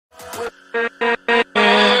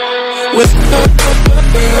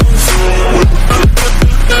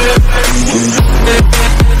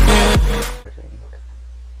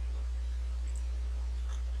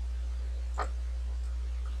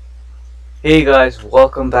Hey guys,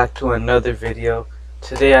 welcome back to another video.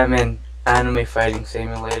 Today I'm in Anime Fighting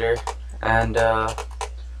Simulator, and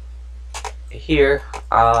here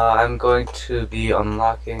I'm going to be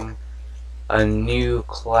unlocking a new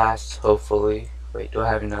class, hopefully. Wait, do I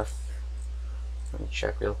have enough? Let me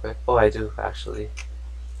check real quick. Oh, I do actually.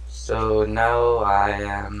 So now I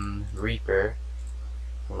am Reaper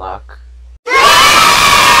unlock.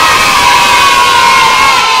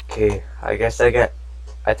 Okay, I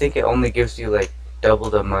think it only gives you like double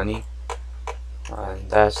the money, and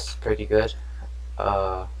that's pretty good.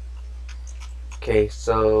 Okay,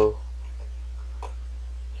 so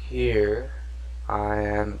here I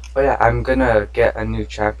am. Oh yeah, I'm gonna get a new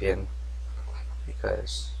champion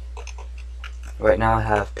because right now I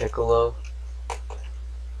have Piccolo,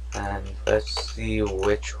 and let's see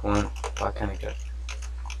which one. What can I get?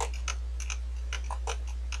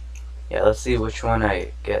 Yeah, let's see which one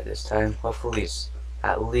I get this time. Hopefully it's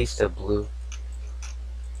at least a blue.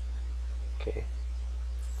 Okay,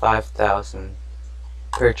 5,000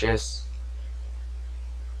 purchase.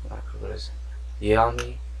 What is it?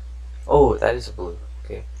 Yummy. Oh, that is a blue.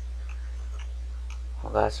 Okay,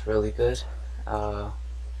 well, that's really good.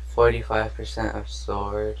 45% of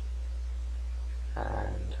sword,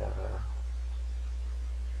 and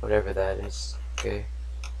whatever that is. Okay.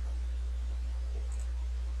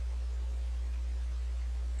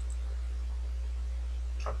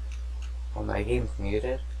 Oh, my game's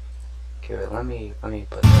muted. Okay, wait, let me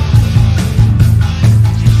put that.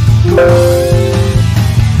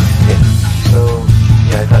 Okay, so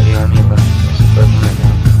yeah, I got you on me, but it's working right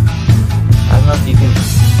now. I don't know if you can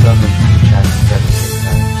come in two chats at the same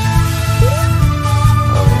time.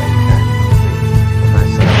 Oh yeah, you can. On my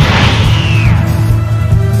side.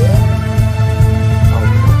 Oh my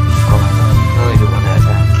god. Only do one at a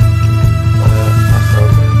time. That's all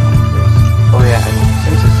good. Oh yeah, and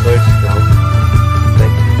since the swords go,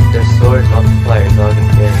 like, the sword multiplier is all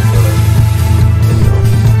gonna carry over.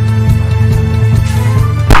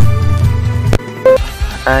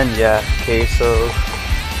 And yeah, okay, so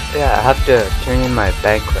yeah, I have to turn in my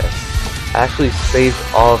bank quest. I actually saved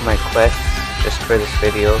all of my quests just for this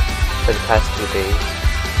video for the past 2 days.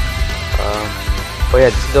 Oh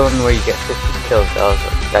yeah, this is the one where you get 50 kills.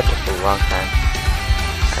 That took a long time.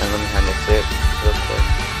 And let me hand this it real quick.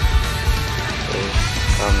 Okay,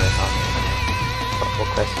 what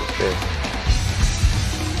quest is this?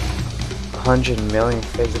 100 million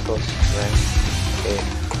physical strength. Okay.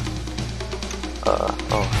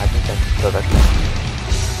 Oh, I think I can kill that guy.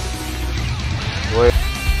 Where?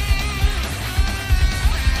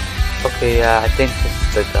 Okay, yeah, I think this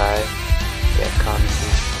is the guy. Yeah, Kamiki.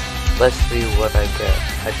 Let's see what I get.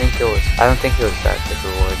 I don't think it was that good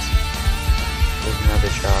rewards. There's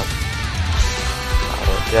another job.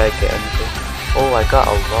 Did I get anything? Oh, I got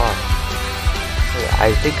a lot. Wait,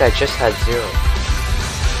 I think I just had 0.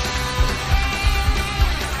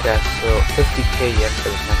 Yeah, so 50k yen for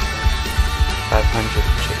this next one. 500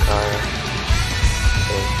 Chikara.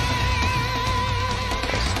 Okay.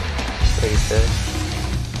 That's pretty good.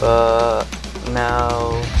 But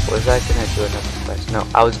now, was I gonna do another quest? No,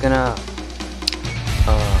 I was gonna.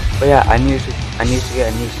 But yeah, I need to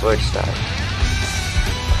get a new sword style.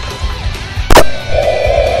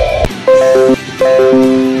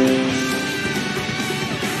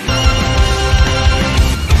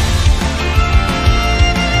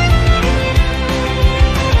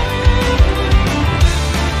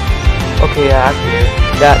 Okay, yeah, actually,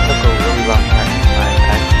 that took a really long time.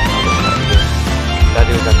 That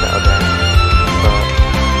dude was at the other end. But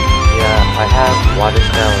yeah, I have water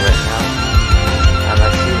style right now. And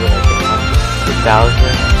let's see what I can come to.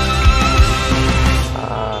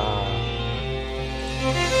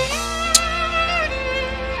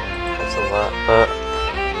 2,000. That's a lot. But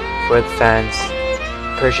for the fans,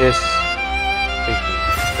 purchase.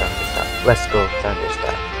 Let's go,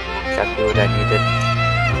 Thunderstep. Exactly what I needed.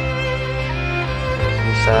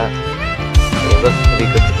 It looks pretty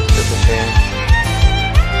good for the Super Saiyan.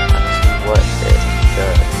 Let's see what it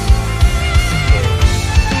does. Okay.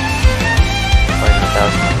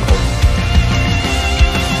 49,000 gold.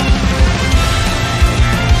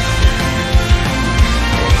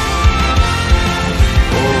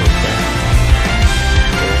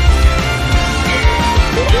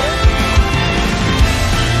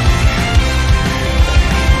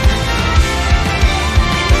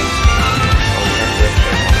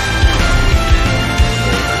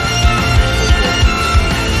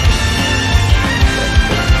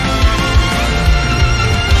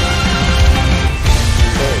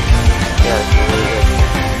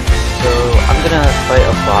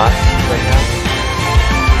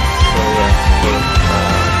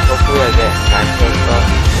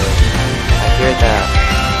 that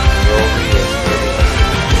Rolly is really lucky.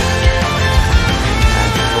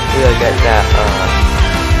 And hopefully I get that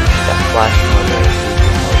flash mode or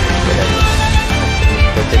whatever.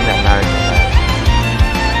 The thing that matters is that.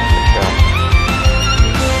 Good job.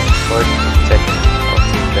 40 seconds. I'll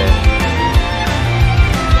see you there.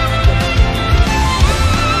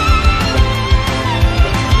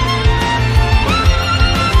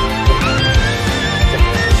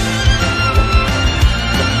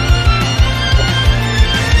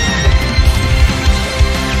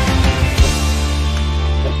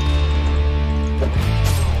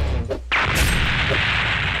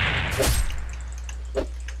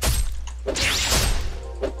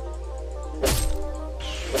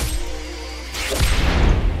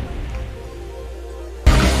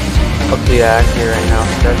 Yeah, here right now.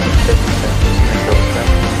 That's a 50 seconds.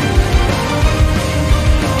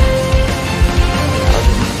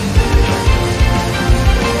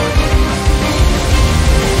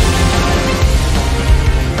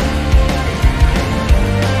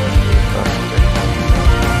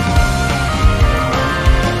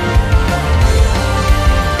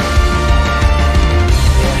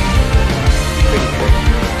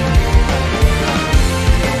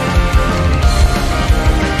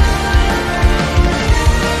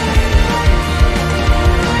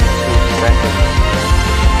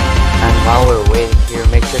 While we're waiting here,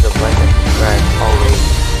 make sure to like and subscribe always.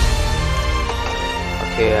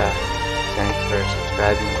 Okay, thanks for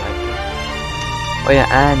subscribing and liking. Oh yeah,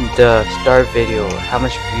 and the star video, how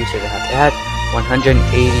much views did it have? It had 180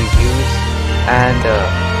 views and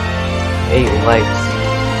 8 likes.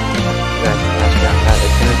 You guys can ask around that.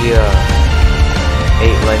 It's gonna be a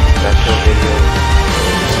 8 like special video.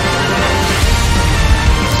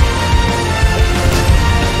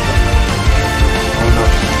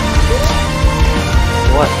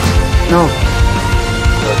 What? No! So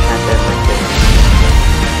I can't end like this.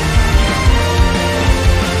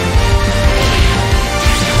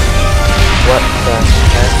 What the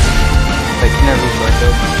heck? Like, can I rejoin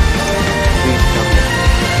those? Please tell me.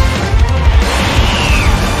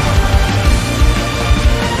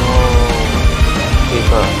 No. Okay,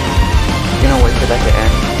 but you know, wait till that can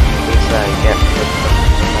end in case I get flipped from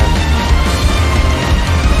that.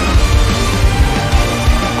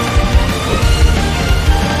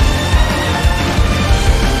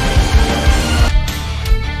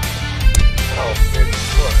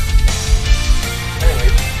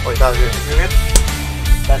 That was it.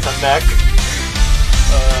 That's I'm back.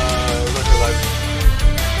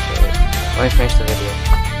 Let me finish the video.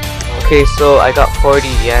 Okay, so I got 40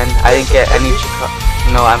 yen. I didn't get any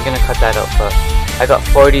no, I'm gonna cut that out, but I got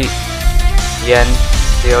 40 yen,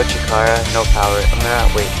 0 chikara, no power. I'm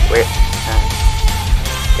gonna wait.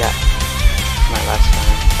 Yeah. My last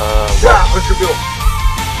time. What? What's your bill?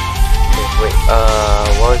 Okay, wait,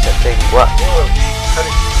 what was that thing? What?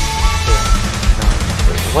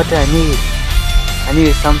 What do I need? I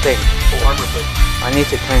needed something. I need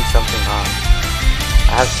to turn something on.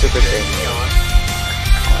 I have super thing.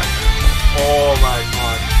 Oh my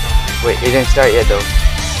god. Wait, it didn't start yet though.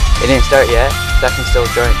 It didn't start yet, so I can still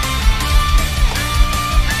join.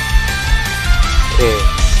 Okay.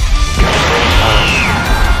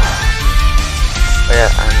 Oh yeah,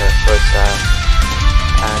 and the sword style.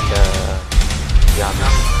 And Yami.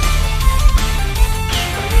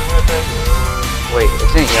 Wait,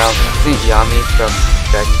 isn't Yami from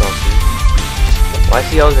Dragon Ball Z? Why is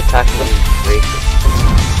he always attacking me racist?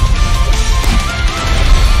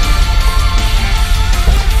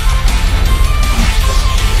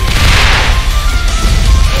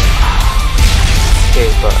 Okay,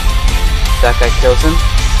 but if that guy kills him,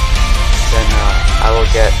 then I will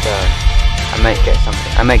get I might get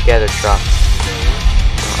something. I might get a drop.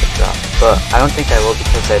 Not a drop. But I don't think I will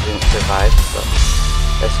because I didn't survive, but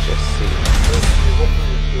let's just see.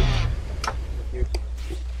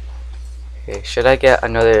 Okay, should I get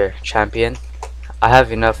another champion? I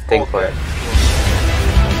have enough thing for it.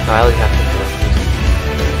 No, I only have to do it.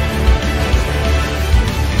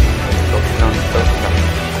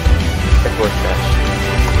 Piccolo Crash.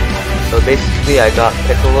 So basically I got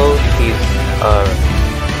Piccolo, he's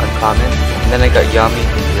uncommon, and then I got Yami,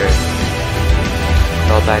 who's rare.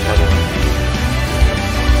 So I'll buy another one.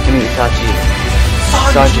 Give me Itachi.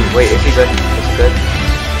 Sanji, wait, is he good? Is he good?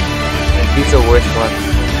 He's the worst one.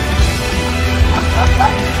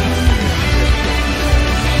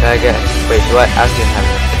 Should I get? Wait, do I actually have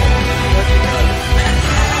it?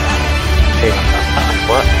 Okay,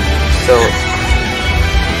 what? So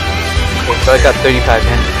I got 35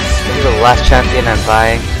 yen. This is the last champion I'm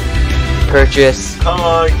buying. Purchase. Come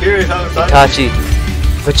on, give me some Itachi.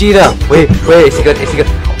 Vegeta! Wait, is he good? Is he good?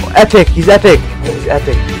 epic! He's epic! He's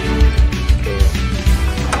epic!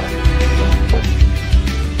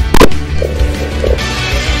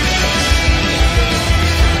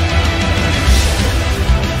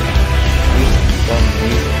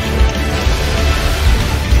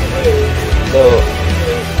 So,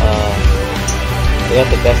 we got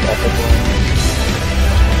the best epic one.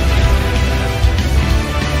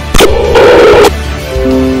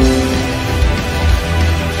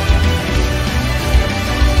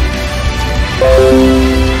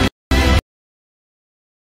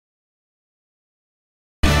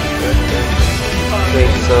 Okay,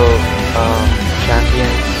 so,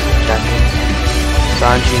 champions,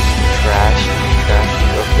 Sanji's trash,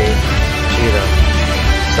 okay, Cheetah,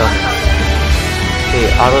 so, okay,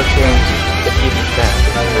 auto change 50%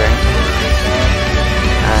 strength,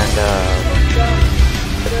 and,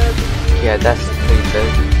 yeah, that's pretty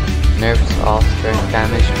good. Nerfs all strength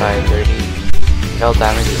damage by 30, health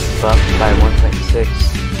damage is buffed by 1.6,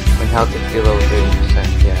 when health is below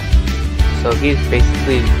 30%, yeah. So he's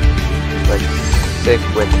basically, like, sick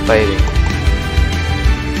with fighting.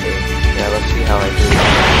 Okay, yeah, let's see how I do.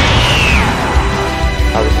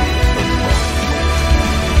 How this is so stuff.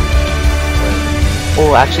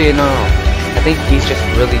 Oh, actually, no. I think he's just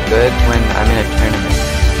really good when I'm in a tournament.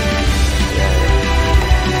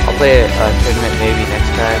 Yeah. I'll play a tournament maybe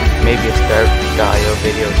next time. Maybe a Start.io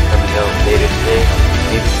video is coming out later today.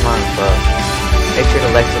 Maybe tomorrow, but make sure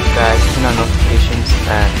to like, subscribe, turn on notifications,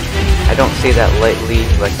 and I don't say that lightly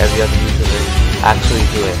like every other YouTuber. Actually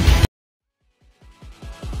do it.